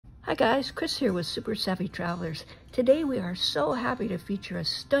Hi guys, Chris here with Super Savvy Travelers. Today we are so happy to feature a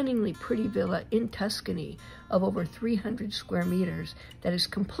stunningly pretty villa in Tuscany of over 300 square meters that is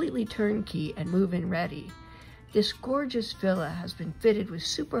completely turnkey and move-in ready. This gorgeous villa has been fitted with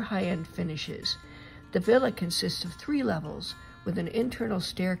super high-end finishes. The villa consists of 3 levels with an internal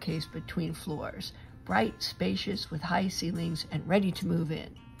staircase between floors, bright, spacious, with high ceilings and ready to move in.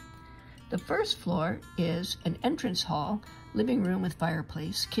 The first floor is an entrance hall, living room with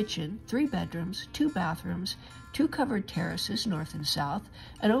fireplace, kitchen, 3 bedrooms, 2 bathrooms, 2 covered terraces north and south,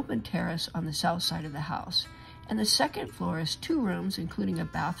 an open terrace on the south side of the house. And the second floor is 2 rooms, including a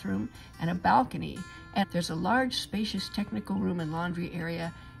bathroom and a balcony. And there's a large, spacious technical room and laundry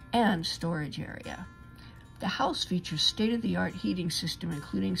area and storage area. The house features state-of-the-art heating system,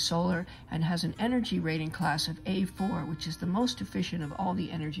 including solar, and has an energy rating class of A4, which is the most efficient of all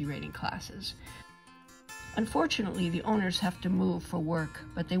the energy rating classes. Unfortunately, the owners have to move for work,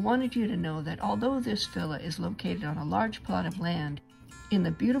 but they wanted you to know that although this villa is located on a large plot of land in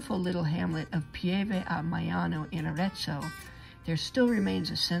the beautiful little hamlet of Pieve a Maiano in Arezzo, there still remains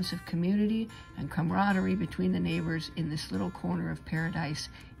a sense of community and camaraderie between the neighbors in this little corner of paradise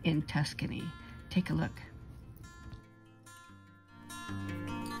in Tuscany. Take a look.